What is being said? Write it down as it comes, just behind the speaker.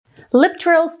Lip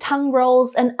trills, tongue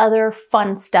rolls, and other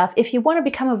fun stuff. If you want to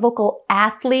become a vocal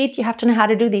athlete, you have to know how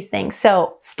to do these things.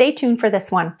 So stay tuned for this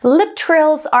one. Lip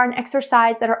trills are an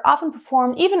exercise that are often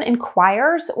performed even in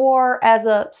choirs or as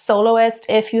a soloist.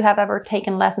 If you have ever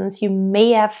taken lessons, you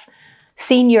may have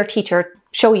seen your teacher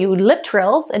show you lip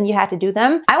trills and you had to do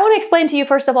them. I want to explain to you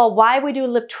first of all why we do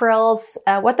lip trills,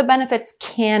 what the benefits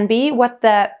can be, what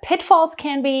the pitfalls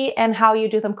can be, and how you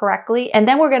do them correctly. And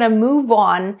then we're going to move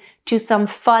on to some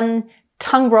fun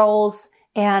tongue rolls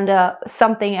and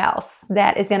something else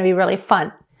that is going to be really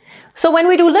fun. So when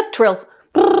we do lip trills,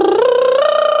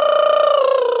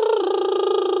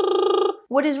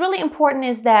 what is really important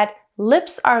is that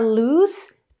lips are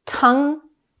loose, tongue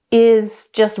is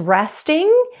just resting,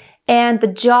 and the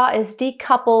jaw is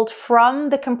decoupled from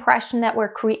the compression that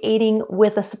we're creating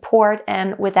with the support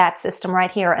and with that system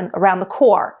right here and around the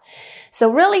core.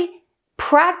 So really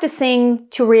practicing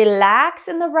to relax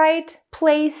in the right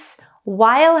place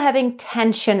while having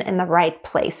tension in the right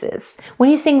places. When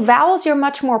you sing vowels, you're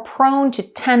much more prone to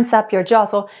tense up your jaw.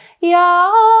 So, yeah.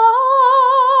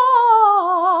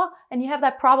 And you have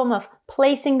that problem of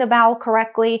placing the vowel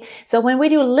correctly. So when we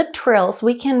do lip trills,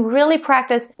 we can really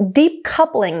practice deep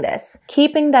coupling this,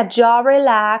 keeping that jaw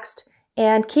relaxed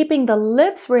and keeping the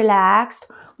lips relaxed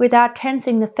without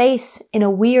tensing the face in a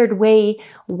weird way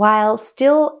while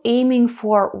still aiming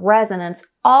for resonance.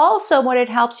 Also, what it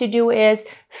helps you do is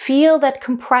feel that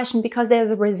compression because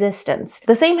there's a resistance.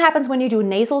 The same happens when you do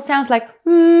nasal sounds like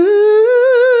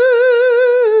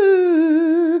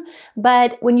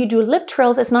but when you do lip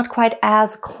trills, it's not quite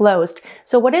as closed.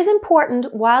 So what is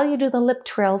important while you do the lip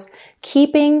trills,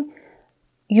 keeping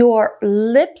your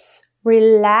lips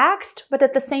relaxed, but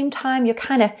at the same time, you're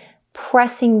kind of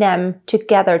pressing them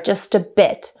together just a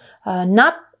bit.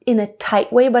 Not in a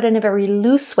tight way, but in a very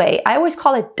loose way. I always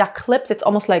call it duck lips. It's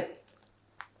almost like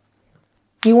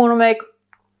you want to make,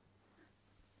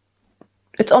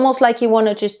 it's almost like you want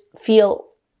to just feel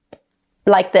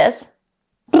like this.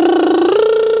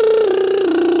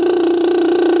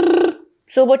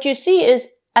 So what you see is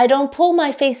I don't pull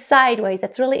my face sideways.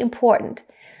 That's really important.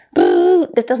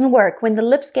 That doesn't work. When the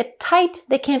lips get tight,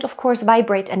 they can't, of course,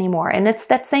 vibrate anymore. And it's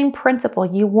that same principle.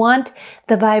 You want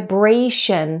the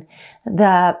vibration,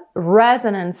 the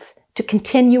resonance to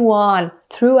continue on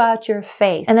throughout your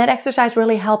face. And that exercise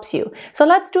really helps you. So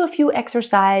let's do a few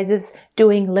exercises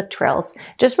doing lip trills.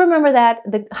 Just remember that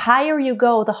the higher you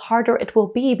go, the harder it will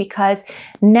be because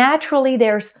naturally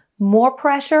there's more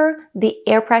pressure, the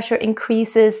air pressure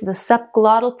increases, the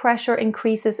subglottal pressure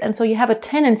increases, and so you have a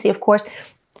tendency, of course,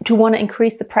 to want to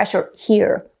increase the pressure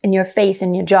here in your face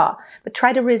and your jaw, but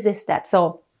try to resist that.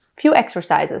 So, a few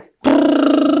exercises.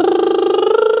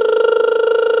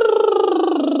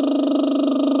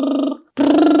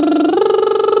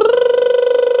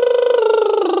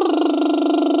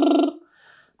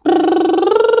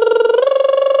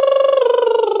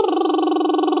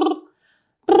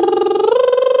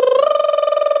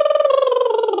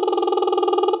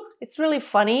 It's really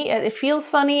funny. It feels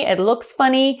funny. It looks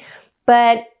funny,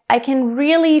 but I can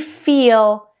really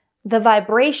feel the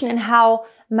vibration and how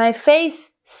my face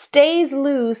stays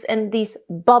loose and these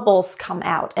bubbles come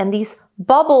out. And these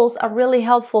bubbles are really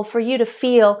helpful for you to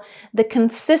feel the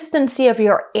consistency of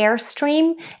your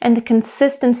airstream and the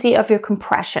consistency of your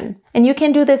compression. And you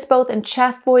can do this both in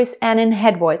chest voice and in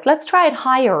head voice. Let's try it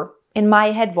higher in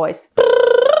my head voice.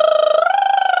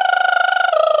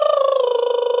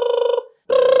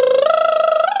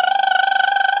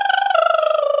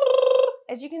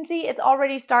 As you can see, it's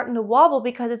already starting to wobble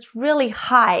because it's really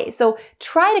high. So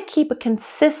try to keep a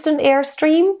consistent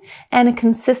airstream and a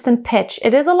consistent pitch.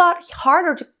 It is a lot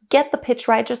harder to get the pitch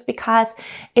right just because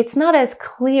it's not as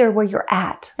clear where you're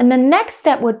at. And the next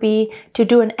step would be to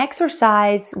do an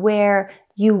exercise where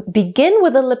you begin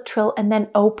with a lip trill and then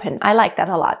open. I like that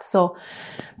a lot. So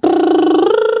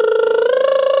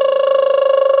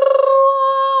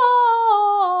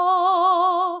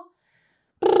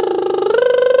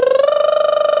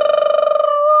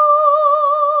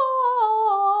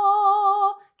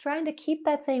trying to keep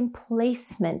that same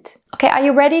placement. Okay, are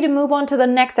you ready to move on to the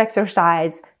next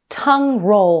exercise? Tongue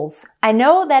rolls. I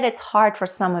know that it's hard for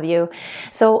some of you.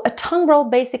 So a tongue roll,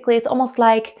 basically, it's almost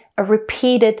like a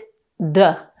repeated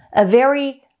duh, a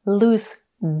very loose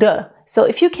duh. So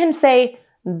if you can say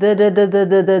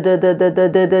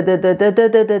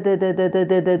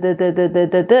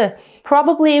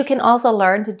probably you can also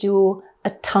learn to do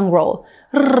a tongue roll,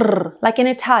 like in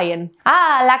Italian.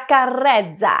 Ah, la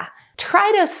carezza.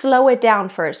 Try to slow it down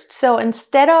first. So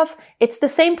instead of, it's the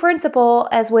same principle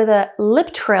as with the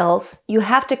lip trills, you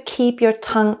have to keep your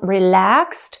tongue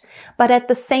relaxed but at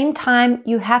the same time,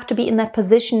 you have to be in that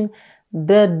position.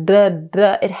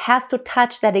 It has to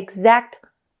touch that exact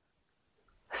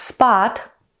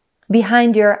spot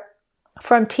behind your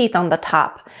front teeth on the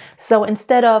top. So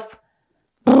instead of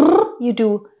you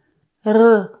do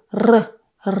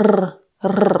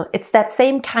it's that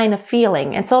same kind of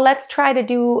feeling. And so let's try to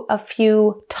do a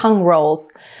few tongue rolls.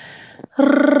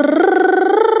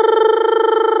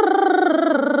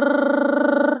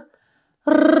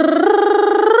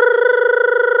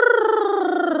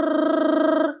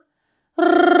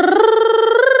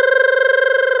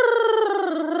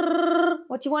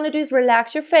 What you want to do is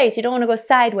relax your face. You don't want to go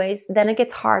sideways, then it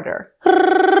gets harder.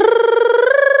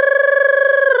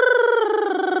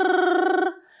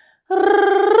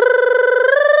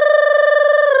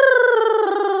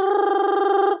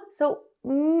 So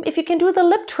if you can do the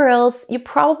lip trills, you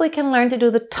probably can learn to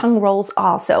do the tongue rolls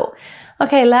also.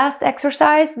 Okay, last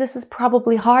exercise. This is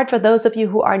probably hard for those of you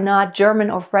who are not German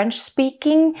or French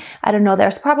speaking. I don't know,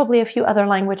 there's probably a few other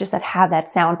languages that have that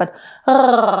sound, but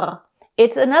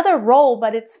it's another roll,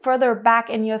 but it's further back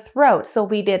in your throat. So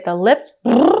we did the lip,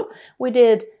 we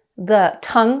did the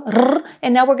tongue,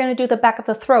 and now we're going to do the back of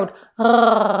the throat.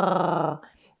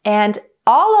 And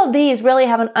all of these really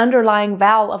have an underlying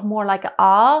vowel of more like a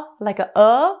ah, like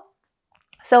a.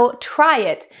 So try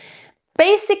it.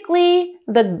 Basically,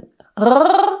 the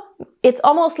it's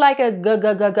almost like a g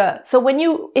g g g. So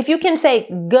if you can say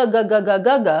g g g g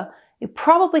g g, you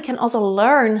probably can also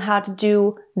learn how to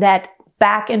do that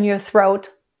back in your throat.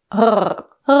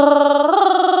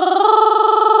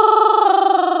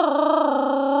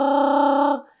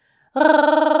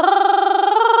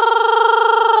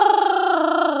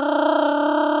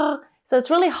 So it's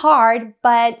really hard,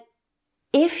 but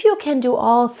if you can do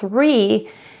all three,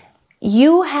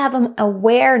 you have an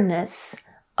awareness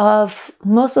of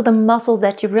most of the muscles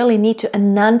that you really need to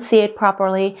enunciate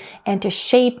properly and to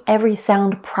shape every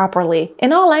sound properly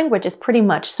in all languages pretty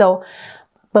much. So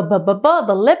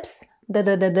the lips,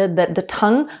 the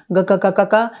tongue,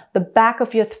 the back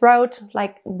of your throat,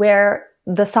 like where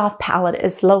the soft palate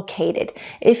is located.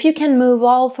 If you can move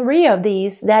all three of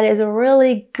these, that is a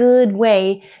really good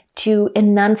way to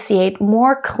enunciate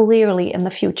more clearly in the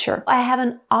future. I have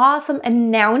an awesome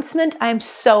announcement. I'm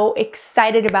so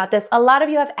excited about this. A lot of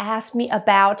you have asked me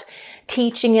about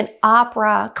teaching an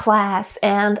opera class,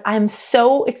 and I'm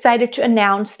so excited to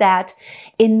announce that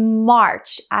in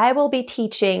March, I will be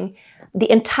teaching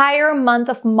the entire month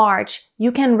of March.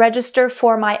 You can register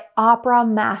for my opera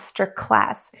master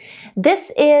class.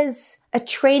 This is a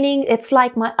training. It's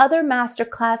like my other master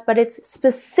class, but it's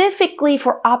specifically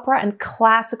for opera and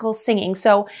classical singing.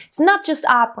 So it's not just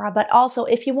opera, but also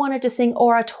if you wanted to sing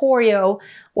oratorio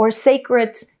or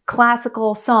sacred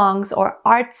classical songs or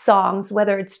art songs,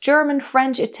 whether it's German,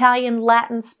 French, Italian,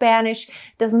 Latin, Spanish,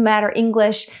 doesn't matter,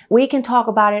 English, we can talk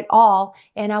about it all.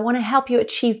 And I want to help you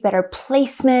achieve better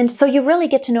placement, so you really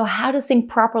get to know how to sing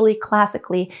properly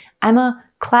classically. I'm a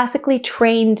classically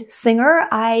trained singer.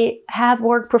 I have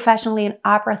worked professionally in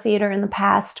opera theater in the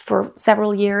past for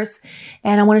several years,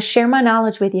 and I want to share my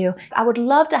knowledge with you. I would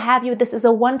love to have you. This is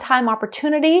a one-time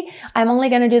opportunity. I'm only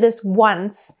going to do this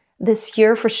once this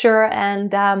year for sure,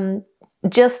 and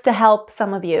just to help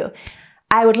some of you.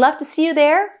 I would love to see you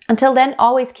there. Until then,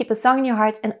 always keep a song in your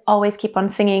hearts and always keep on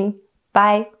singing.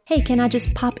 Bye. Hey, can I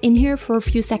just pop in here for a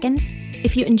few seconds?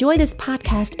 If you enjoy this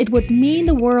podcast, it would mean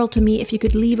the world to me if you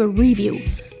could leave a review,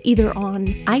 either on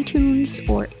iTunes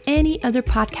or any other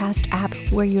podcast app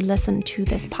where you listen to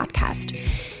this podcast.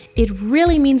 It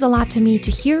really means a lot to me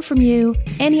to hear from you.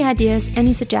 Any ideas,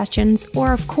 any suggestions,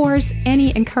 or of course,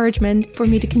 any encouragement for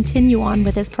me to continue on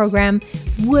with this program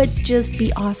would just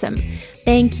be awesome.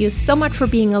 Thank you so much for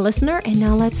being a listener, and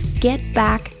now let's get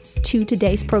back to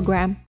today's program.